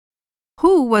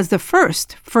Who was the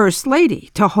first lady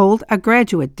to hold a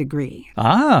graduate degree?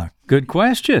 Good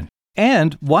question.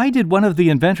 And why did one of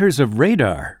the inventors of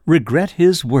radar regret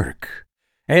his work?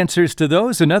 Answers to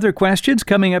those and other questions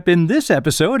coming up in this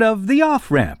episode of The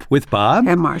Off-Ramp with Bob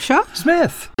and Marcia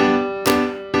Smith.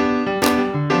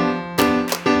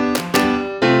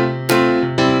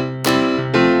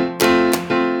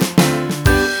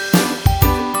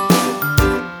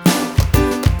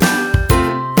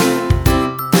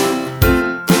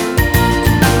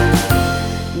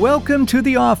 Welcome to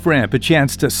The Off-Ramp, a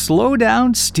chance to slow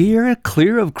down, steer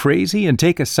clear of crazy, and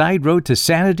take a side road to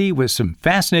sanity with some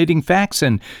fascinating facts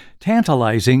and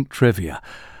tantalizing trivia.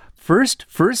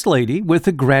 First lady with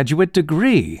a graduate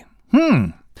degree.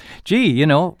 Gee,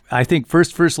 I think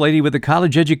first lady with a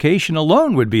college education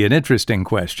alone would be an interesting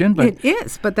question. But it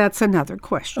is, but that's another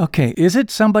question. Okay, is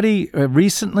it somebody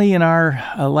recently in our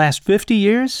last 50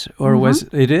 years? Or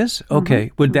it is?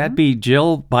 Okay, would that be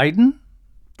Jill Biden?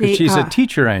 She's a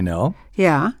teacher, I know.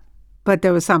 Yeah, but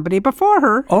there was somebody before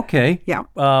her. Okay. Yeah.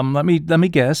 Let me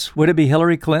guess. Would it be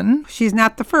Hillary Clinton? She's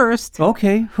not the first.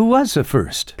 Okay. Who was the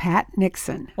first? Pat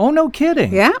Nixon. Oh, no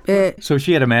kidding. Yeah. So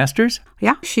she had a master's?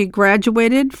 Yeah. She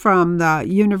graduated from the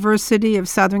University of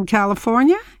Southern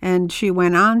California, and she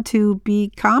went on to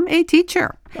become a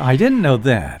teacher. I didn't know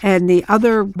that. And the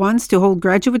other ones to hold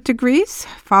graduate degrees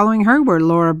following her were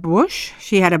Laura Bush.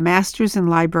 She had a master's in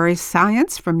library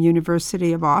science from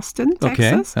University of Austin,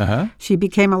 Texas. Okay. She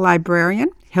became a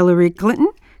librarian. Hillary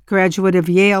Clinton, graduate of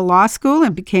Yale Law School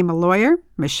and became a lawyer.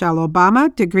 Michelle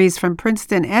Obama, degrees from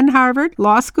Princeton and Harvard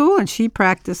Law School, and she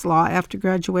practiced law after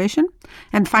graduation.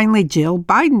 And finally, Jill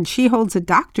Biden. She holds a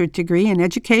doctorate degree in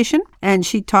education, and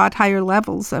she taught higher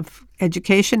levels of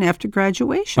education after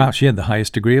graduation. Wow, she had the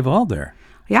highest degree of all there.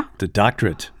 Yeah. The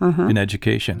doctorate in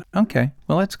education. Okay,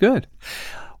 well, that's good.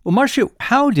 Well, Marcia,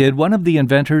 how did one of the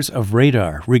inventors of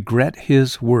radar regret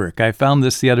his work? I found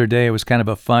this the other day. It was kind of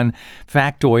a fun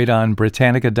factoid on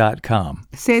Britannica.com.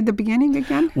 Say the beginning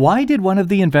again. Why did one of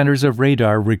the inventors of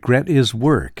radar regret his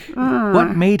work?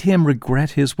 What made him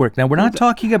regret his work? Now, we're not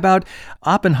talking about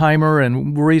Oppenheimer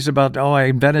and worries about, I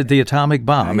invented the atomic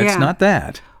bomb. It's not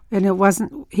that. And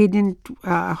he didn't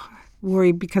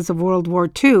worry because of World War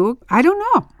II. I don't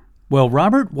know. Well,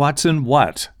 Robert Watson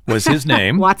Watt was his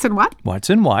name. Watson what?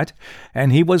 Watson Watt.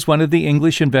 And he was one of the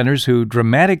English inventors who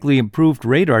dramatically improved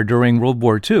radar during World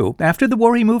War II. After the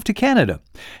war, he moved to Canada.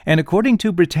 And according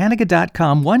to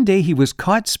Britannica.com, one day he was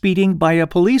caught speeding by a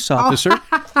police officer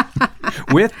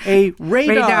with a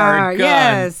radar gun.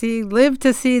 Yes, he lived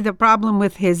to see the problem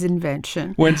with his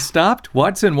invention. When stopped,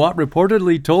 Watson Watt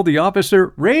reportedly told the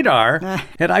officer, radar,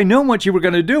 had I known what you were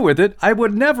going to do with it, I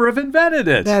would never have invented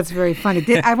it. That's very funny.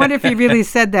 I wonder if he really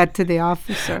said that to the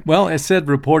officer. Well, it said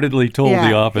reportedly told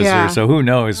the officer, so who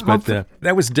knows? But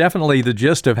that was definitely the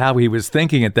gist of how he was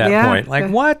thinking at that point.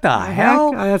 Like, what the hell?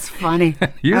 Oh, that's funny.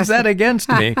 Use that against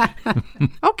me.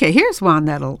 Okay, here's one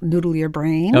that'll noodle your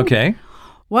brain. Okay.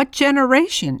 What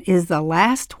generation is the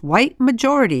last white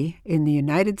majority in the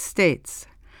United States?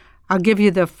 I'll give you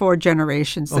the 4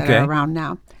 generations that are around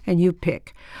now, and you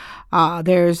pick.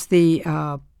 There's the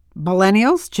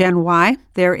millennials, Gen Y.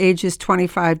 Their age is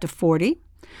 25 to 40.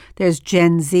 There's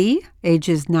Gen Z,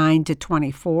 ages 9 to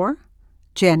 24.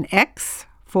 Gen X,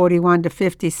 41 to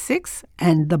 56.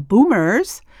 And the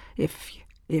boomers, if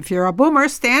you're a boomer,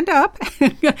 stand up.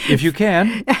 If you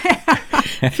can.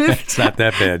 It's not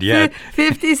that bad yet.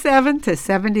 57 to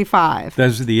 75.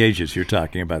 Those are the ages you're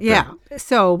talking about there. Yeah.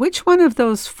 So which one of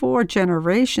those 4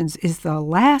 generations is the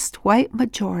last white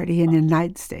majority in the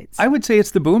United States? I would say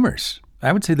it's the boomers.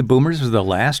 I would say the boomers are the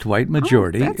last white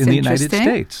majority in the United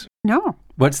States. No.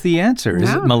 What's the answer? No.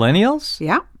 Is it millennials?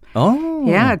 Yeah. Oh.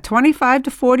 Yeah, 25 to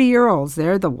 40-year-olds.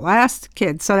 They're the last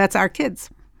kids. So that's our kids.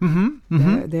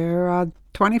 They're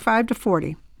 25 to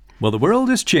 40. Well, the world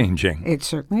is changing. It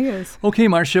certainly is. Okay,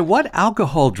 Marcia, what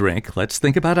alcohol drink? Let's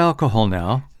think about alcohol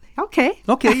now. Okay.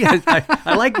 Okay,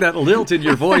 I like that lilt in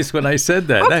your voice when I said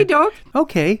that. Okie doke.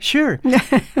 Okay, sure.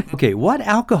 Okay, what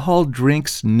alcohol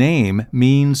drink's name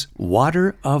means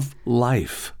water of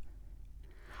life?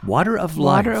 Water of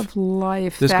life. Water of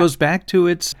life. This goes back to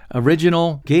its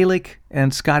original Gaelic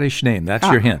and Scottish name. That's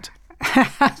your hint.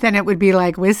 Then it would be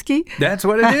like whiskey? That's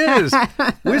what it is.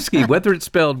 Whiskey, whether it's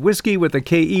spelled whiskey with a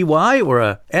K-E-Y or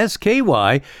a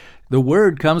S-K-Y, the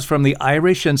word comes from the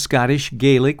Irish and Scottish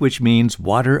Gaelic, which means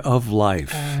water of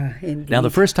life. Now, the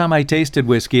first time I tasted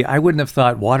whiskey, I wouldn't have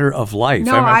thought water of life.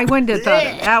 No, I wouldn't have thought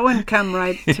it. That wouldn't come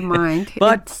right to mind.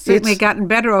 But it's certainly gotten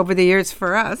better over the years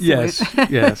for us. Yes,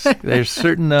 yes. There's a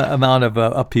certain amount of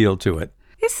appeal to it.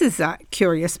 This is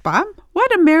curious, Bob.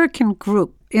 What American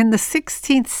group in the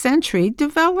 16th century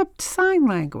developed sign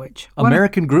language.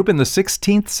 American group in the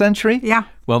 16th century? Yeah.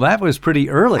 Well, that was pretty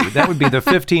early. That would be the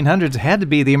 1500s. It had to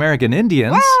be the American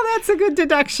Indians. Well, that's a good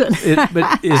deduction.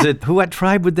 But what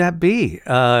tribe would that be?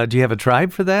 Do you have a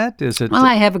tribe for that? Is it? Well,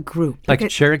 I have a group. Like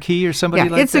Cherokee or somebody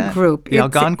like that? Yeah, it's a group. The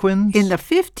Algonquins? In the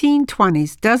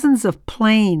 1520s, dozens of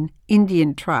plain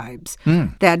Indian tribes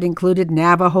that included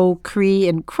Navajo, Cree,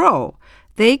 and Crow,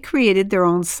 they created their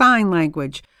own sign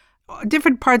language.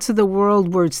 Different parts of the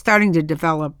world were starting to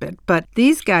develop it, but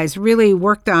these guys really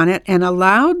worked on it and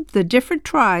allowed the different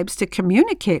tribes to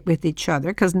communicate with each other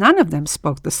because none of them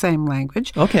spoke the same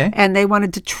language. Okay. And they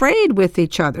wanted to trade with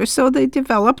each other, so they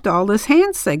developed all this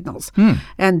hand signals.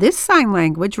 And this sign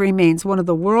language remains one of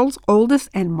the world's oldest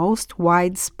and most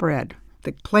widespread.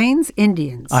 The Plains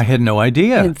Indians. I had no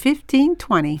idea. In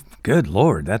 1520. Good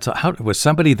Lord. Was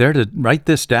somebody there to write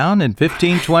this down in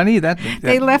 1520?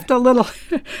 They left a little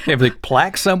They have a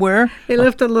plaque somewhere? They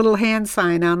left a little hand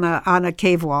sign on a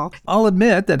cave wall. I'll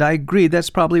admit that I agree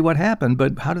that's probably what happened,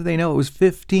 but how do they know it was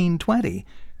 1520?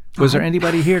 Was there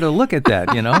anybody here to look at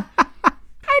that, you know?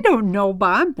 I don't know,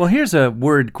 Bob. Well, here's a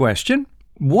word question.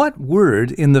 What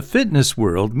word in the fitness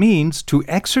world means to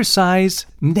exercise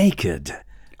naked?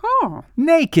 Oh.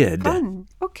 Naked. Fun.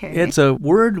 Okay. It's a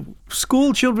word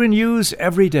school children use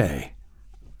every day.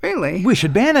 Really? We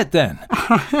should ban it then,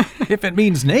 if it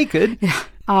means naked.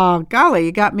 Oh, golly,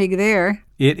 you got me there.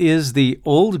 It is the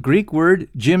old Greek word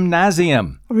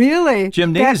gymnasium. Really?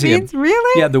 Gymnasium. That means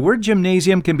really? Yeah, the word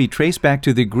gymnasium can be traced back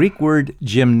to the Greek word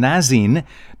gymnasin,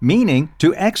 meaning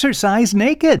to exercise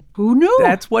naked. Who knew?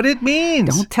 That's what it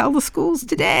means. Don't tell the schools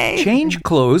today. Change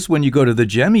clothes when you go to the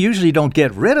gym. You usually don't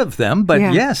get rid of them, but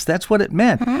yes, that's what it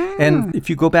meant. And if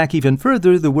you go back even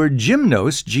further, the word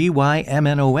gymnos,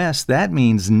 Gymnos, that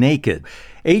means naked.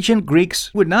 Ancient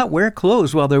Greeks would not wear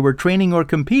clothes while they were training or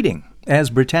competing.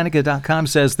 As Britannica.com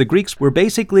says, the Greeks were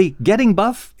basically getting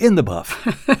buff in the buff.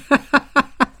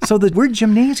 So the word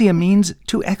gymnasium means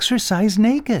to exercise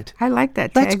naked. I like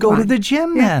that. Let's go to the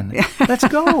gym then. Let's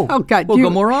go. Oh, God. We'll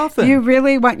go more often. Do you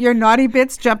really want your naughty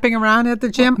bits jumping around at the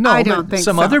gym? No, I don't think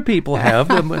so. Some other people have.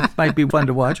 It might be fun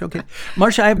to watch. Okay.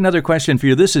 Marcia, I have another question for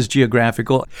you. This is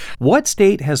geographical. What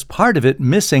state has part of it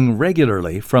missing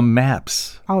regularly from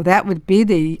maps? Oh, that would be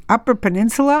the Upper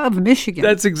Peninsula of Michigan.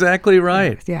 That's exactly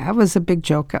right. Yeah, that was a big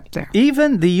joke up there.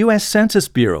 Even the U.S. Census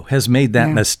Bureau has made that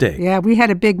mistake. Yeah, we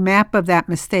had a big map of that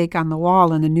mistake on the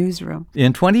wall in the newsroom.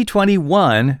 In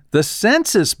 2021, the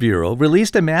Census Bureau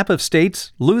released a map of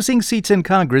states losing seats in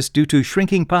Congress due to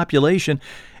shrinking population,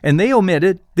 and they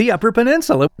omitted the Upper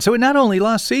Peninsula. So it not only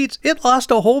lost seats, it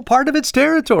lost a whole part of its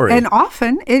territory. And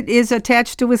often it is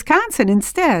attached to Wisconsin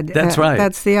instead. That's right.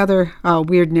 That's the other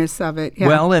weirdness of it. Yeah.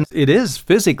 Well, and it is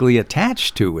physically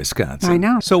attached to Wisconsin. I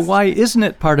know. So why isn't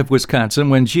it part of Wisconsin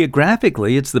when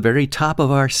geographically it's the very top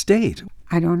of our state?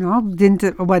 I don't know. Didn't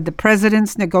the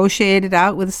presidents negotiate it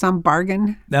out with some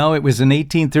bargain? No, it was in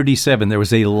 1837. There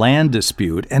was a land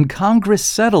dispute, and Congress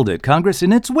settled it. Congress,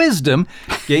 in its wisdom,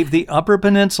 gave the Upper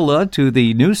Peninsula to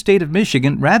the new state of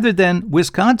Michigan rather than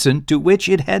Wisconsin, to which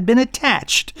it had been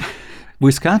attached.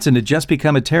 Wisconsin had just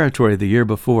become a territory the year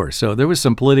before, so there was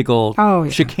some political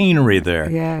chicanery there.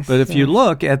 Yes, but if you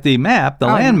look at the map, the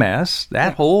landmass,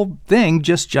 that whole thing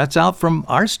just juts out from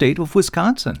our state of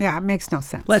Wisconsin. Yeah, it makes no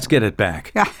sense. Let's get it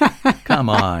back. Come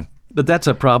on. But that's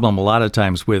a problem a lot of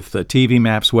times with TV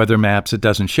maps, weather maps. It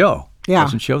doesn't show. Yeah. It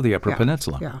doesn't show the Upper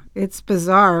Peninsula. Yeah, it's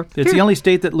bizarre. It's the only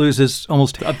state that loses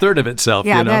almost a third of itself.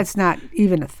 Yeah, you know? That's not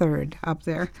even a third up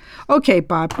there. Okay,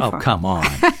 Bob. Oh, come on.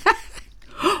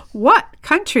 What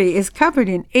country is covered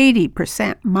in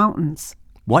 80% mountains?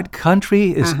 What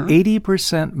country is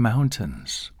 80%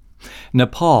 mountains?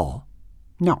 Nepal.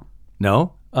 No.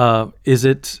 No? Is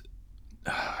it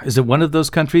one of those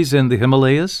countries in the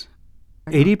Himalayas?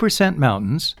 80%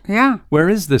 mountains. Yeah. Where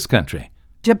is this country?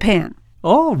 Japan.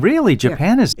 Oh, really?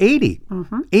 Japan is 80.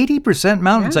 80%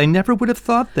 mountains. Yeah. I never would have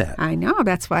thought that. I know.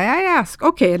 That's why I ask.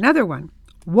 Okay, another one.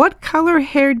 What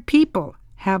color-haired people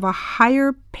have a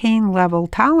higher pain level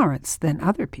tolerance than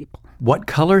other people? What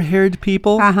color-haired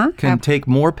people can take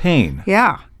more pain?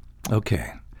 Yeah.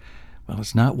 Okay. Well,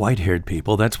 it's not white-haired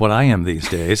people. That's what I am these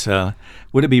days.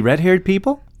 Would it be red-haired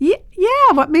people? Yeah.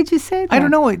 What made you say that? I don't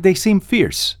know. They seem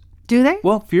fierce. Do they?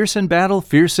 Well, fierce in battle,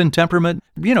 fierce in temperament.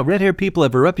 You know, red-haired people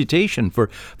have a reputation for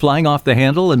flying off the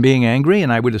handle and being angry,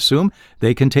 and I would assume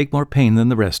they can take more pain than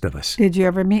the rest of us. Did you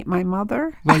ever meet my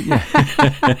mother? Well,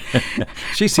 yeah.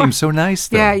 She seems so nice,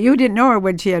 though. Yeah, you didn't know her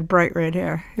when she had bright red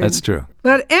hair. That's true.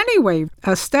 But anyway,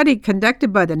 a study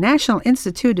conducted by the National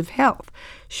Institute of Health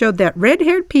showed that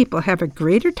red-haired people have a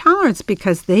greater tolerance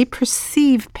because they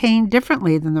perceive pain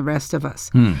differently than the rest of us.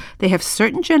 They have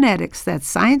certain genetics that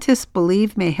scientists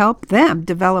believe may help them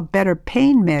develop better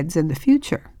pain meds in the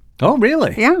future. Oh,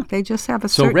 really? Yeah, they just have a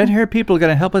certain... So red-haired people are going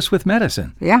to help us with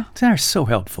medicine. Yeah. They're so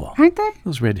helpful. Aren't they?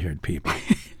 Those red-haired people.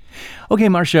 Okay,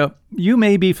 Marcia, you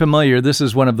may be familiar. This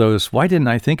is one of those, why didn't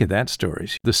I think of that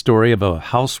stories? The story of a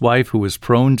housewife who was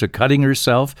prone to cutting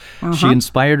herself. She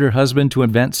inspired her husband to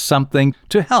invent something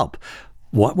to help.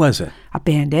 What was it? A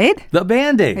Band-Aid? The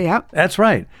Band-Aid. Yep. That's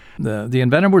right. The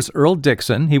inventor was Earl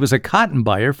Dixon. He was a cotton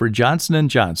buyer for Johnson &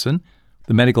 Johnson,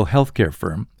 the medical healthcare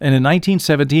firm. And in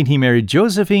 1917, he married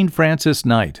Josephine Frances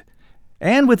Knight.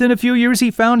 And within a few years,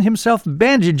 he found himself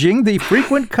bandaging the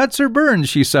frequent cuts or burns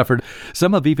she suffered.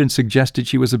 Some have even suggested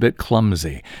she was a bit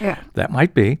clumsy. Yeah. That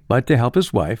might be, but to help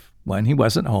his wife, when he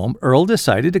wasn't home, Earl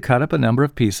decided to cut up a number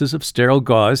of pieces of sterile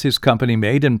gauze his company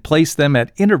made and place them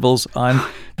at intervals on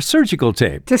surgical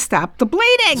tape. To stop the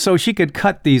bleeding. So she could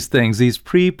cut these things, these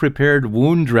pre-prepared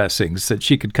wound dressings that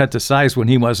she could cut to size when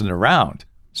he wasn't around.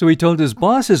 So he told his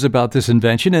bosses about this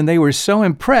invention, and they were so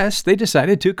impressed, they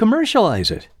decided to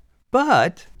commercialize it.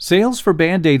 But sales for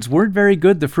Band-Aids weren't very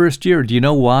good the first year. Do you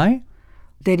know why?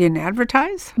 They didn't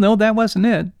advertise? No, that wasn't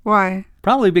it. Why?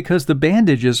 Probably because the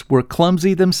bandages were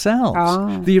clumsy themselves.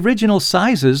 Oh. The original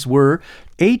sizes were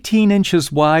 18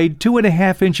 inches wide,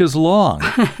 2.5 inches long.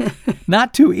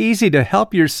 Not too easy to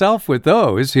help yourself with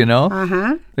those, you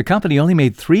know. The company only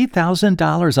made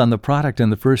 $3,000 on the product in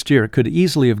the first year. It could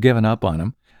easily have given up on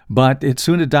them. But it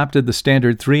soon adopted the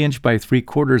standard 3-inch by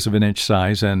 3/4 of an inch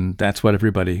size, and that's what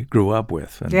everybody grew up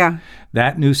with. And yeah.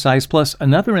 That new size plus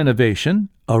another innovation,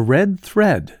 a red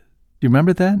thread. You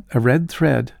remember that? A red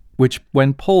thread, which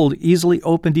when pulled easily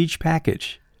opened each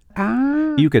package.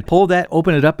 Ah. You could pull that,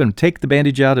 open it up, and take the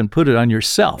bandage out and put it on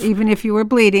yourself. Even if you were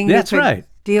bleeding, that's you could right.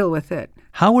 Deal with it.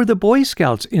 How were the Boy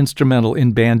Scouts instrumental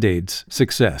in Band-Aid's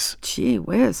success? Gee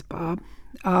whiz, Bob.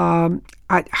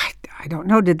 I don't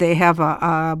know. Did they have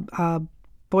a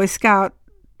Boy Scout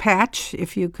patch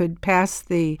if you could pass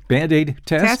the Band-Aid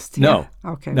test? No.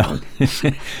 Yeah. Okay. No.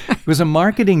 It was a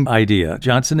marketing idea.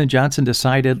 Johnson & Johnson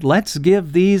decided, let's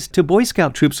give these to Boy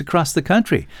Scout troops across the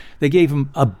country. They gave them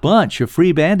a bunch of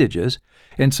free bandages.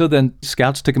 And so then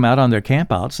scouts took them out on their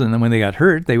campouts, and then when they got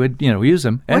hurt, they would, use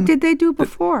them. What did they do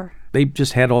before? They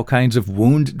just had all kinds of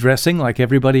wound dressing like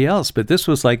everybody else. But this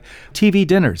was like TV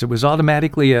dinners. It was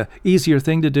automatically a easier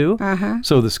thing to do.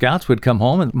 So the scouts would come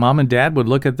home and mom and dad would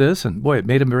look at this and, boy, it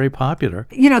made them very popular.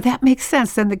 That makes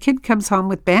sense. Then the kid comes home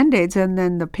with Band-Aids and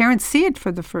then the parents see it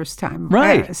for the first time.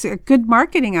 Right. It's a good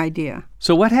marketing idea.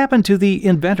 So what happened to the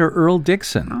inventor Earl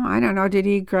Dixon? Oh, I don't know. Did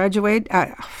he graduate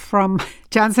from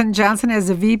Johnson & Johnson as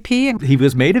a VP? And he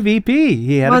was made a VP.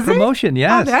 He had a promotion,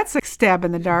 yes. Oh, that's a stab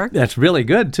in the dark. That's really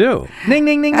good, too. Ding,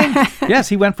 ding, ding, ding. Yes,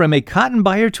 he went from a cotton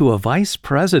buyer to a vice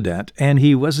president, and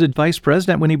he was a vice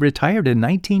president when he retired in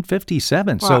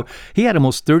 1957. Wow. So he had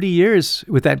almost 30 years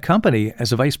with that company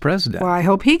as a vice president. Well, I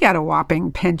hope he got a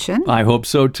whopping pension. I hope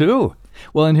so, too.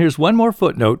 Well, and here's one more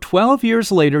footnote. 12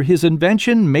 years later, his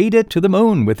invention made it to the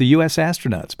moon with the U.S.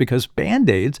 astronauts because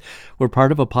Band-Aids were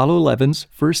part of Apollo 11's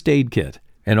first aid kit.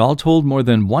 And all told, more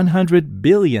than 100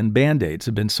 billion Band-Aids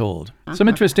have been sold. Some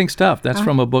interesting stuff. That's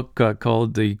from a book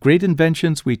called The Great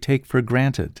Inventions We Take for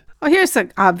Granted. Well, here's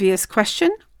an obvious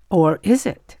question, or is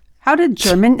it? How did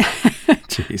German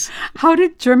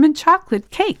chocolate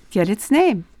cake get its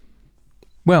name?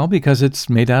 Well, because it's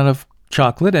made out of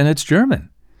chocolate and it's German.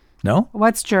 No?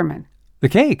 What's German? The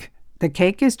cake. The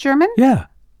cake is German? Yeah.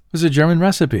 It was a German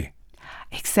recipe.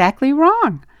 Exactly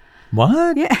wrong.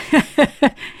 What? Yeah.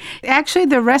 Actually,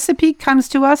 the recipe comes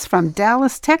to us from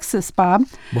Dallas, Texas, Bob.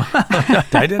 Wow.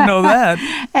 I didn't know that.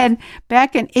 And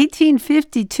back in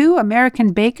 1852,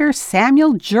 American baker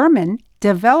Samuel German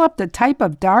developed a type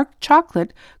of dark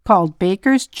chocolate called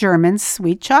Baker's German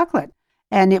Sweet Chocolate.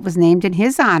 And it was named in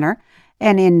his honor.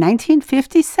 And in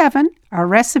 1957, a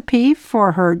recipe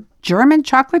for her German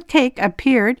chocolate cake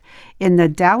appeared in the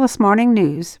Dallas Morning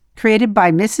News, created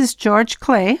by Mrs. George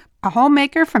Clay, a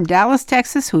homemaker from Dallas,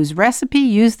 Texas, whose recipe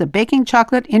used the baking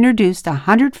chocolate introduced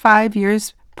 105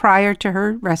 years prior to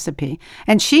her recipe.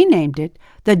 And she named it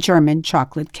the German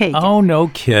chocolate cake. Oh, no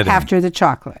kidding. After the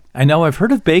chocolate. I know. I've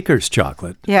heard of Baker's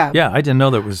chocolate. Yeah. Yeah, I didn't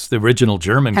know that was the original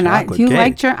German chocolate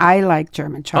cake. I like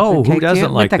German chocolate cake. Oh, who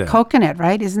doesn't like that? With the coconut,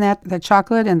 right? Isn't that the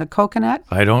chocolate and the coconut?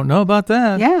 I don't know about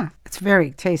that. Yeah, it's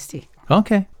very tasty.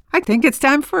 Okay. I think it's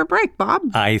time for a break, Bob.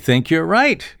 I think you're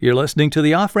right. You're listening to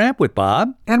The Off-Ramp with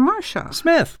Bob and Marcia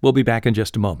Smith. We'll be back in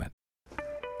just a moment.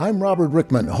 I'm Robert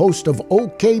Rickman, host of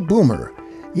OK Boomer.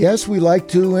 Yes, we like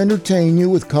to entertain you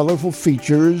with colorful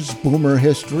features, boomer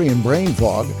history, and brain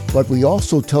fog, but we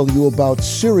also tell you about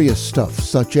serious stuff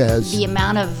such as the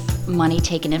amount of money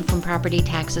taken in from property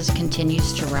taxes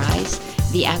continues to rise.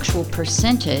 The actual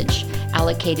percentage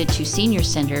allocated to senior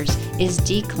centers is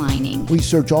declining. We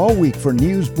search all week for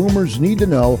news boomers need to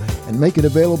know and make it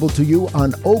available to you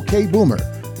on OK Boomer.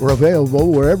 We're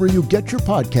available wherever you get your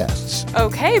podcasts.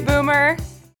 Okay, Boomer.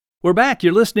 We're back.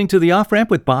 You're listening to The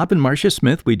Off-Ramp with Bob and Marcia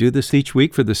Smith. We do this each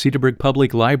week for the Cedarburg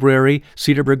Public Library,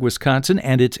 Cedarburg, Wisconsin,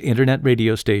 and its internet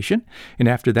radio station. And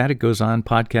after that, it goes on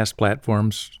podcast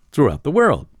platforms throughout the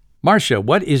world. Marcia,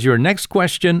 what is your next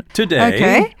question today?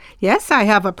 Okay. Yes, I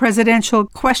have a presidential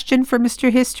question for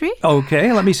Mr. History.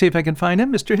 Okay, let me see if I can find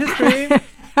him. Mr. History.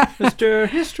 Mr.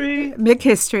 History. Mick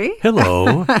History.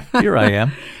 Hello. Here I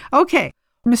am. Okay.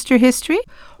 Mr. History,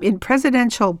 in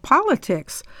presidential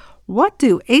politics, what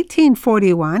do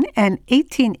 1841 and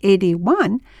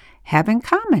 1881 have in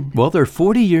common? Well, they're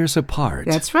 40 years apart.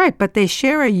 That's right, but they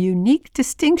share a unique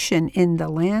distinction in the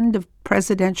land of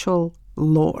presidential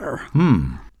lore.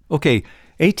 Okay,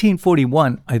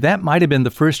 1841, that might have been the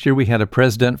first year we had a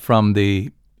president from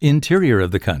the interior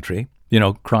of the country,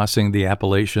 crossing the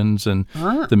Appalachians and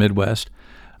the Midwest.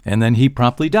 And then he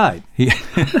promptly died.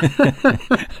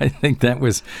 I think that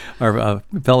was our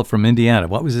fellow from Indiana.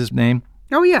 What was his name?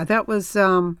 Oh, yeah, that was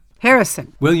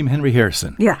Harrison. William Henry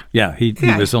Harrison. Yeah. Yeah, he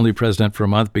was only president for a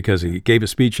month because he gave a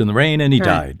speech in the rain and he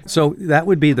died. So that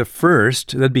would be the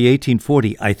first. That'd be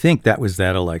 1840. I think that was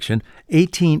that election.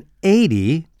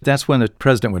 1880, that's when the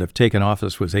president would have taken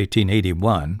office, was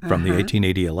 1881 from the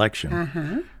 1880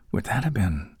 election. Would that have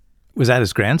been, was that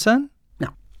his grandson? No.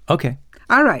 Okay.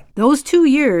 All right. Those 2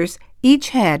 years each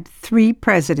had 3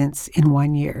 presidents in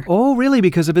 1 year. Oh, really?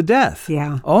 Because of a death?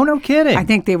 Yeah. Oh, no kidding. I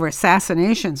think they were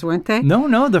assassinations, weren't they?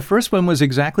 No. The first one was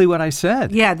exactly what I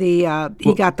said. Yeah, he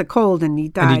got the cold and he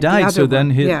died. And he died, so then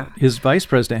his his vice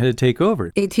president had to take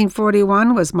over.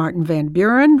 1841 was Martin Van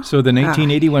Buren. So then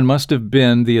 1881 must have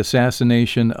been the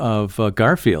assassination of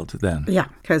Garfield then. Yeah,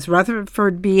 because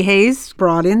Rutherford B. Hayes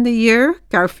brought in the year.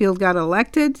 Garfield got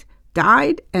elected,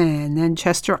 died, and then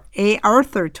Chester A.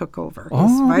 Arthur took over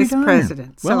as vice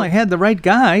president. Well, I had the right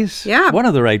guys. Yeah. One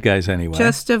of the right guys anyway.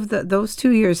 Just of those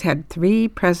 2 years had 3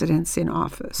 presidents in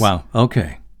office. Wow.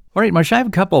 Okay. All right, Marcia, I have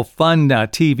a couple fun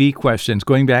TV questions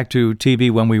going back to TV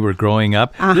when we were growing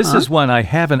up. This is one I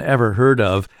haven't ever heard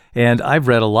of, and I've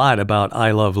read a lot about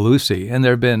I Love Lucy. And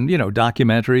there have been,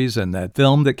 documentaries and that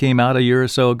film that came out a year or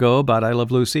so ago about I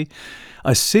Love Lucy.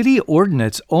 A city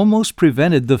ordinance almost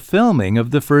prevented the filming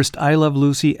of the first I Love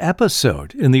Lucy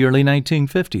episode in the early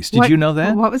 1950s. Did you know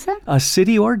that? What was that? A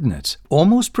city ordinance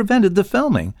almost prevented the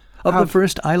filming of the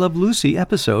first I Love Lucy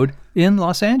episode in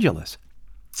Los Angeles.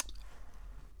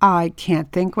 I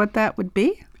can't think what that would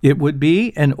be. It would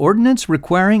be an ordinance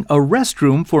requiring a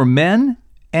restroom for men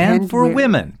and for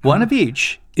women, one of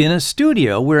each, in a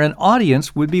studio where an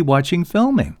audience would be watching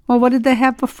filming. Well, what did they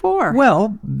have before?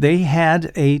 Well, they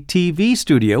had a TV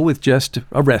studio with just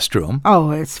a restroom.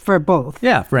 Oh, it's for both.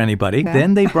 Yeah, for anybody. Yeah.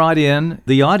 Then they brought in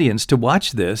the audience to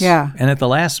watch this. Yeah. And at the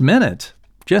last minute,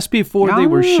 just before they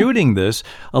were shooting this,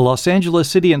 a Los Angeles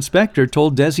city inspector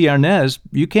told Desi Arnaz,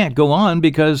 you can't go on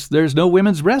because there's no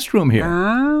women's restroom here.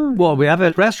 Oh. Well, we have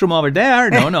a restroom over there.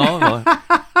 No. No,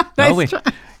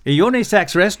 a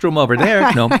unisex restroom over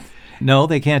there. No,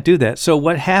 they can't do that. So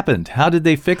what happened? How did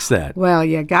they fix that? Well,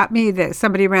 you got me that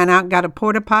somebody ran out and got a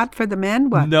porta pot for the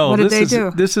men. What? No, what did they do?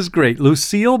 This is great.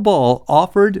 Lucille Ball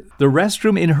offered the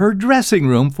restroom in her dressing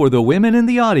room for the women in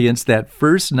the audience that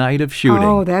first night of shooting.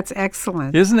 Oh, that's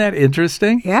excellent. Isn't that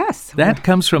interesting? Yes. That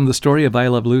comes from The Story of I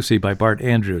Love Lucy by Bart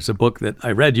Andrews, a book that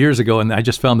I read years ago, and I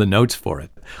just found the notes for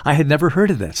it. I had never heard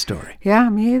of that story. Yeah,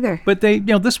 me either. But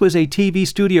this was a TV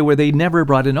studio where they never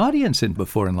brought an audience in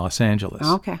before in Los Angeles.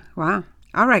 Okay, wow.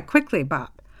 All right, quickly, Bob.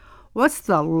 What's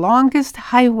the longest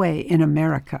highway in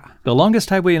America? The longest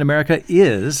highway in America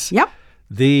is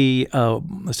the,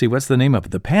 let's see, what's the name of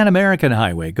it? The Pan American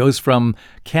Highway. It goes from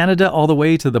Canada all the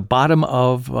way to the bottom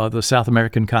of the South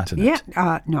American continent.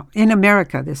 Yeah, no, in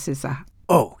America, this is a...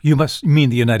 Oh, you must mean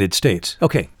the United States.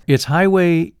 Okay, it's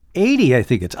Highway 80, I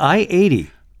think it's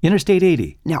I-80, Interstate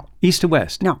 80. No. East to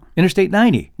west. No. Interstate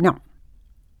 90. No.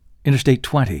 Interstate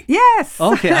 20. Yes.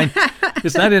 Okay.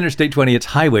 It's not Interstate 20. It's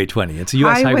Highway 20. It's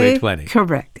U.S. Highway 20.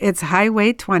 Correct. It's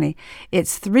Highway 20.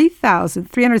 It's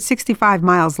 3,365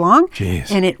 miles long.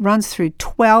 Jeez. And it runs through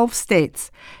 12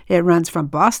 states. It runs from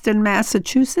Boston,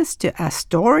 Massachusetts to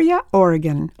Astoria,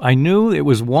 Oregon. I knew it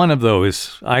was one of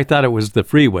those. I thought it was the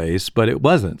freeways, but it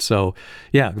wasn't. So,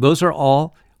 yeah, those are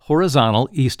all horizontal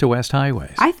east-to-west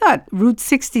highways. I thought Route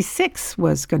 66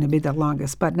 was going to be the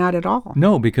longest, but not at all.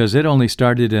 No, because it only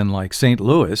started in like St.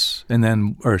 Louis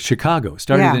or Chicago.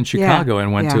 Started in Chicago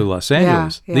and went to Los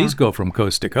Angeles. Yeah. These go from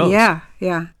coast to coast. Yeah.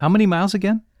 How many miles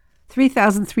again?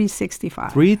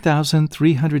 3,365.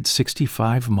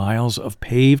 3,365 miles of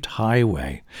paved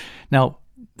highway. Now,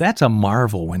 that's a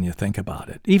marvel when you think about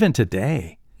it. Even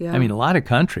today. Yeah. I mean, a lot of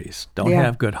countries don't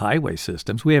have good highway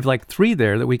systems. We have like 3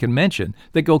 there that we can mention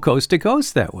that go coast to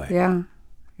coast that way. Yeah.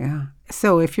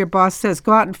 So if your boss says,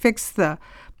 go out and fix the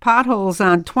potholes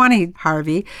on 20,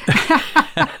 Harvey,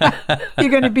 you're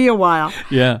going to be a while.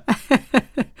 Yeah.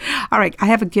 All right. I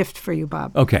have a gift for you,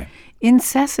 Bob. Okay. In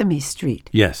Sesame Street,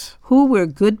 Yes. who were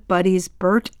good buddies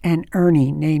Bert and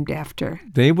Ernie named after?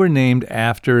 They were named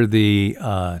after the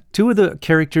 2 of the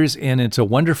characters in It's a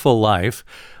Wonderful Life.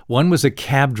 One was a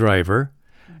cab driver,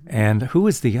 and who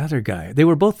was the other guy? They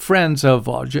were both friends of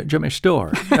Jimmy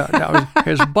Stewart. That was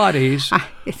his buddies.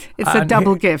 It's a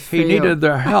double gift for He you. needed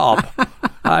their help.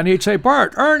 And he'd say,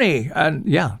 Bert, Ernie. And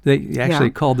they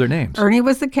actually called their names. Ernie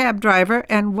was the cab driver,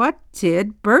 and what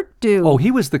did Bert do? Oh,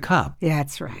 he was the cop. Yeah,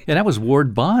 that's right. And that was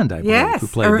Ward Bond, I believe, Yes, who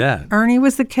played that. Ernie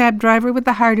was the cab driver with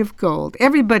the heart of gold.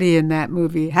 Everybody in that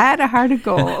movie had a heart of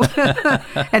gold.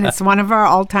 And it's one of our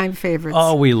all-time favorites.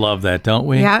 Oh, we love that, don't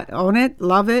we? Yeah, own it,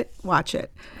 love it, watch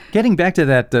it. Getting back to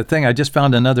that thing, I just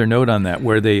found another note on that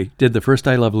where they did the first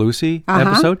I Love Lucy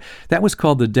episode. That was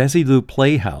called the Desilu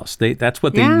Playhouse. That's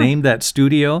what they named that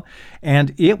studio.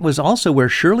 And it was also where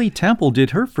Shirley Temple did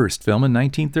her first film in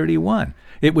 1931.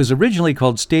 It was originally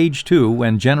called Stage 2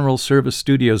 when General Service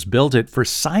Studios built it for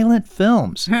silent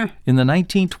films in the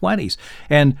 1920s.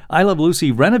 And I Love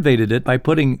Lucy renovated it by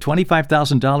putting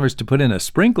 $25,000 to put in a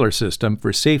sprinkler system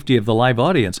for safety of the live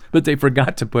audience, but they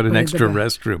forgot to put an extra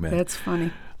restroom in. That's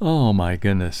funny. Oh, my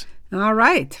goodness. All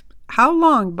right. How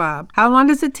long, Bob? How long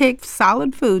does it take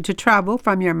solid food to travel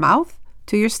from your mouth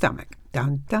to your stomach?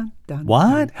 Dun, dun, dun.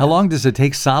 What? How long does it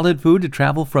take solid food to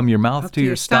travel from your mouth to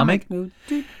your stomach?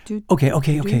 Okay.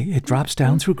 It drops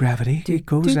down through gravity. It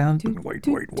goes down. Wait.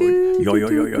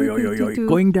 Yo.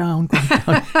 Going down.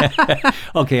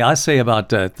 Okay, I'll say about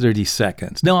 30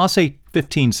 seconds. No, I'll say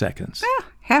 15 seconds.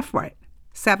 Halfway.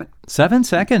 7. 7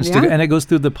 seconds. Yeah. And it goes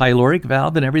through the pyloric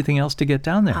valve and everything else to get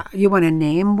down there. You want to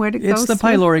name where it goes? It's the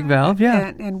pyloric valve,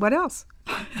 yeah. And what else?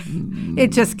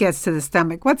 It just gets to the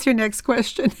stomach. What's your next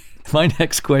question? My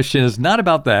next question is not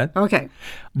about that. Okay.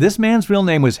 This man's real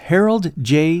name was Harold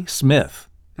J. Smith.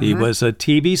 He was a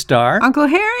TV star. Uncle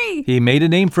Harry. He made a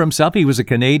name for himself. He was a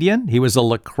Canadian. He was a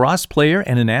lacrosse player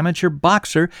and an amateur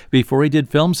boxer before he did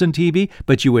films and TV,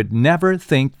 but you would never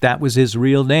think that was his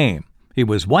real name. He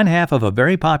was one half of a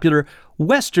very popular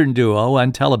Western duo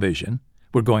on television.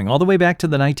 We're going all the way back to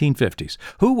the 1950s.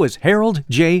 Who was Harold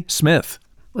J. Smith?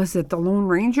 Was it the Lone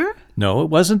Ranger? No, it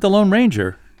wasn't the Lone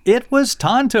Ranger. It was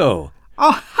Tonto.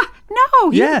 Oh,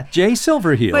 no. Jay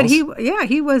Silverheels. But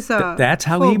he was a That's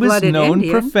how he was known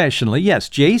Indian. professionally. Yes,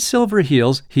 Jay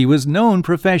Silverheels, he was known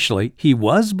professionally. He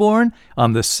was born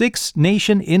on the Six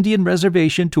Nation Indian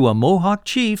Reservation to a Mohawk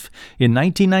chief in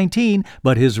 1919,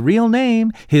 but his real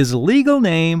name, his legal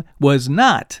name, was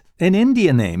not an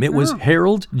Indian name. It was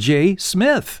Harold J.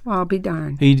 Smith. Well, I'll be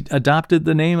darned. He adopted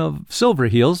the name of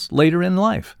Silverheels later in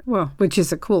life. Well, which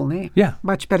is a cool name. Yeah.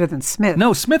 Much better than Smith.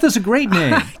 No, Smith is a great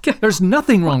name. There's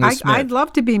nothing wrong with Smith. I'd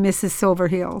love to be Mrs.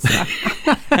 Silverheels.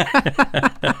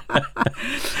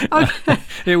 Okay.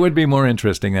 It would be more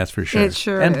interesting, that's for sure. It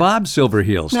sure And is. Bob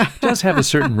Silverheels does have a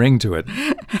certain ring to it.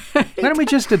 Why don't we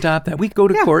just adopt that? We could go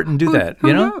to court and do that,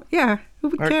 you know? Yeah, who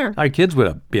would care? Our kids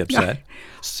would be upset.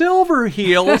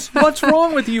 Silverheels, what's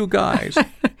wrong with you guys?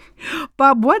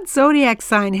 Bob, what zodiac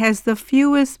sign has the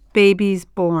fewest babies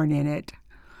born in it?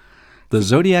 The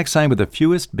zodiac sign with the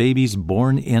fewest babies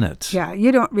born in it. Yeah,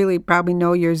 you don't really probably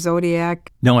know your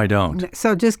zodiac. No, I don't.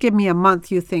 So just give me a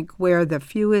month you think where the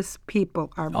fewest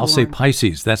people are born. I'll say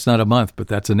Pisces. That's not a month, but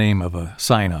that's a name of a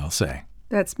sign, I'll say.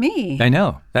 That's me. I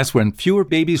know. That's when fewer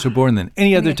babies are born than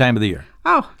any other time of the year.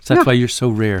 Oh, So that's why you're so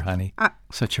rare, honey.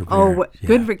 Such a rare.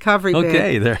 Good recovery, babe.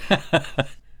 Okay, there.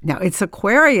 Now, it's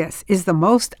Aquarius is the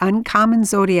most uncommon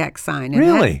zodiac sign.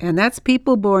 Really? And that's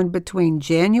people born between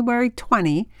January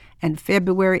 20 and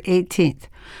February 18th.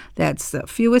 That's the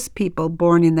fewest people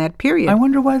born in that period. I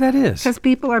wonder why that is. Because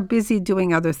people are busy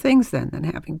doing other things then than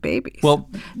having babies. Well,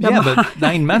 but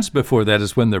 9 months before that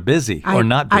is when they're busy or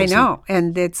not busy. I know,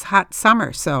 and it's hot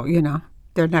summer, so,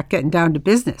 they're not getting down to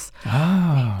business.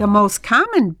 Oh. The most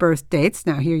common birth dates,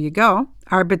 now here you go,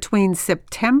 are between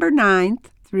September 9th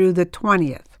through the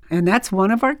 20th. And that's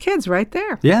one of our kids right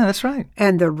there. Yeah, that's right.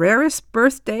 And the rarest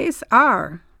birthdays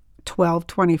are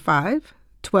 12/25,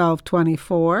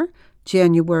 12/24,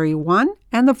 January 1,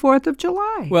 and the 4th of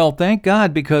July. Well, thank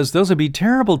God, because those would be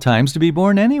terrible times to be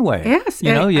born anyway. Yes.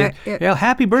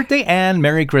 Happy birthday and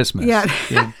Merry Christmas. Yeah.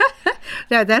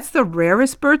 Yeah, that's the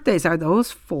rarest birthdays are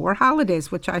those 4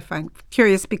 holidays, which I find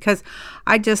curious because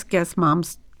I just guess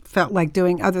moms felt like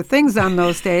doing other things on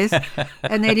those days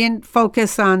and they didn't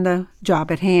focus on the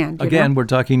job at hand. Again, we're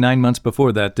talking 9 months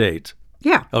before that date.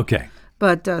 Yeah. Okay.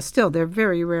 But still, they're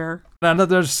very rare.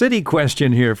 Another city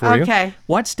question here for you. Okay.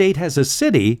 What state has a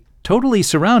city totally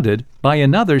surrounded by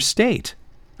another state?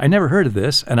 I never heard of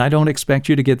this, and I don't expect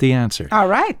you to get the answer. All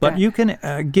right. But you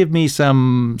can give me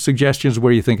some suggestions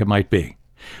where you think it might be.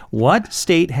 What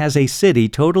state has a city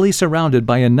totally surrounded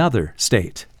by another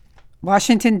state?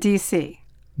 Washington, D.C.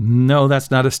 No, that's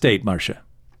not a state, Marcia.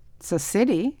 It's a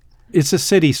city. It's a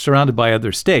city surrounded by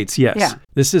other states, yes. Yeah.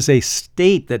 This is a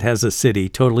state that has a city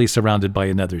totally surrounded by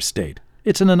another state.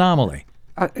 It's an anomaly.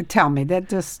 Tell me, that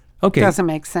just doesn't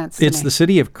make sense to It's me. the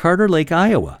city of Carter Lake,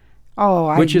 Iowa. Oh,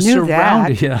 I which is knew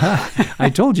surrounded. that. Yeah, I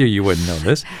told you wouldn't know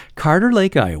this. Carter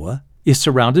Lake, Iowa is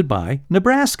surrounded by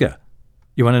Nebraska.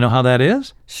 You want to know how that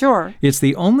is? Sure. It's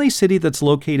the only city that's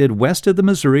located west of the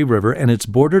Missouri River, and it's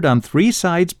bordered on 3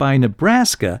 sides by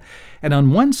Nebraska and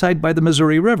on 1 side by the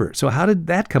Missouri River. So how did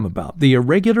that come about? The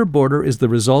irregular border is the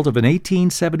result of an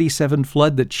 1877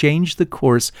 flood that changed the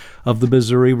course of the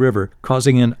Missouri River,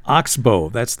 causing an oxbow.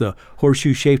 That's the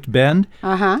horseshoe-shaped bend.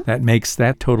 That makes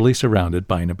that totally surrounded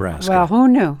by Nebraska. Well, who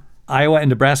knew? Iowa and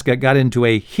Nebraska got into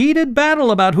a heated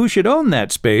battle about who should own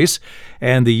that space,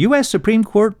 and the U.S. Supreme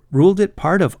Court ruled it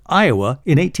part of Iowa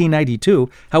in 1892.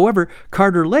 However,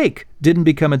 Carter Lake didn't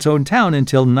become its own town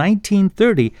until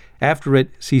 1930 after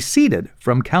it seceded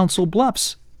from Council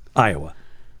Bluffs, Iowa.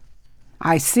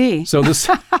 I see. So the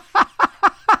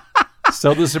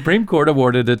Supreme Court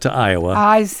awarded it to Iowa,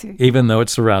 I see. even though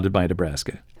it's surrounded by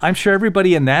Nebraska. I'm sure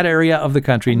everybody in that area of the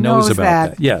country knows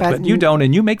about that. Yeah, but you don't,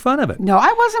 and you make fun of it. No,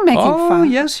 I wasn't making fun. Oh,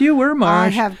 yes, you were,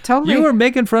 Marsh. I have totally. You were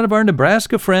making fun of our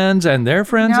Nebraska friends and their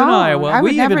friends in Iowa. I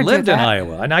would We never even do lived in that.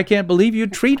 Iowa, and I can't believe you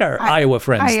treat our Iowa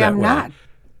friends that way. I am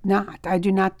not. I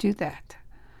do not do that.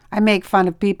 I make fun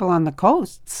of people on the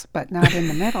coasts, but not in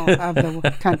the middle of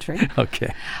the country.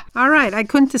 Okay. All right. I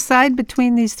couldn't decide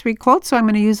between these 3 quotes, so I'm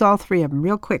going to use all 3 of them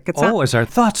real quick. As our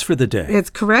thoughts for the day. It's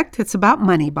correct. It's about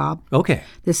money, Bob. Okay.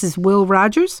 This is Will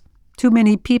Rogers. Too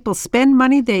many people spend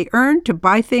money they earn to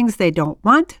buy things they don't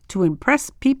want to impress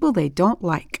people they don't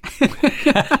like.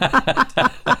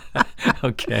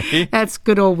 Okay. That's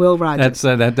good old Will Rogers.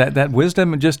 That's that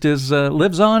wisdom just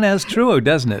lives on as true,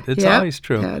 doesn't it? It's always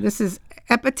true. This is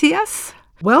Epictetus.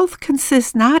 Wealth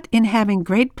consists not in having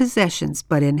great possessions,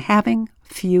 but in having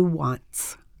few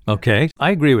wants. Okay,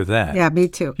 I agree with that. Yeah, me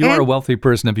too. You are a wealthy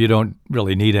person if you don't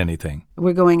really need anything.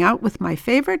 We're going out with my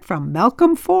favorite from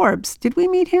Malcolm Forbes. Did we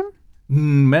meet him?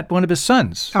 Met one of his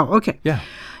sons. Oh, okay. Yeah.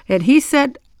 And he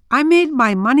said, I made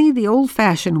my money the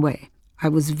old-fashioned way. I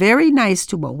was very nice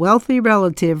to a wealthy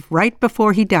relative right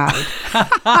before he died.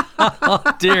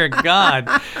 Oh, dear God.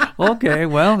 Okay,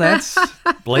 well, that's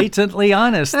blatantly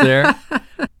honest there.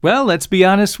 Well, let's be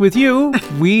honest with you.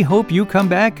 We hope you come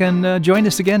back and join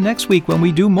us again next week when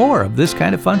we do more of this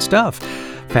kind of fun stuff.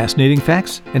 Fascinating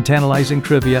facts and tantalizing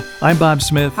trivia. I'm Bob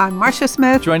Smith. I'm Marcia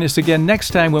Smith. Join us again next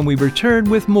time when we return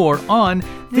with more on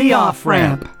The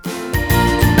Off-Ramp.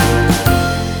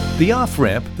 The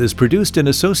Off-Ramp is produced in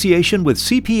association with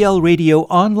CPL Radio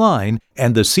Online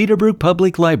and the Cedarbrook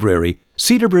Public Library,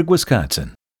 Cedarburg,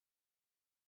 Wisconsin.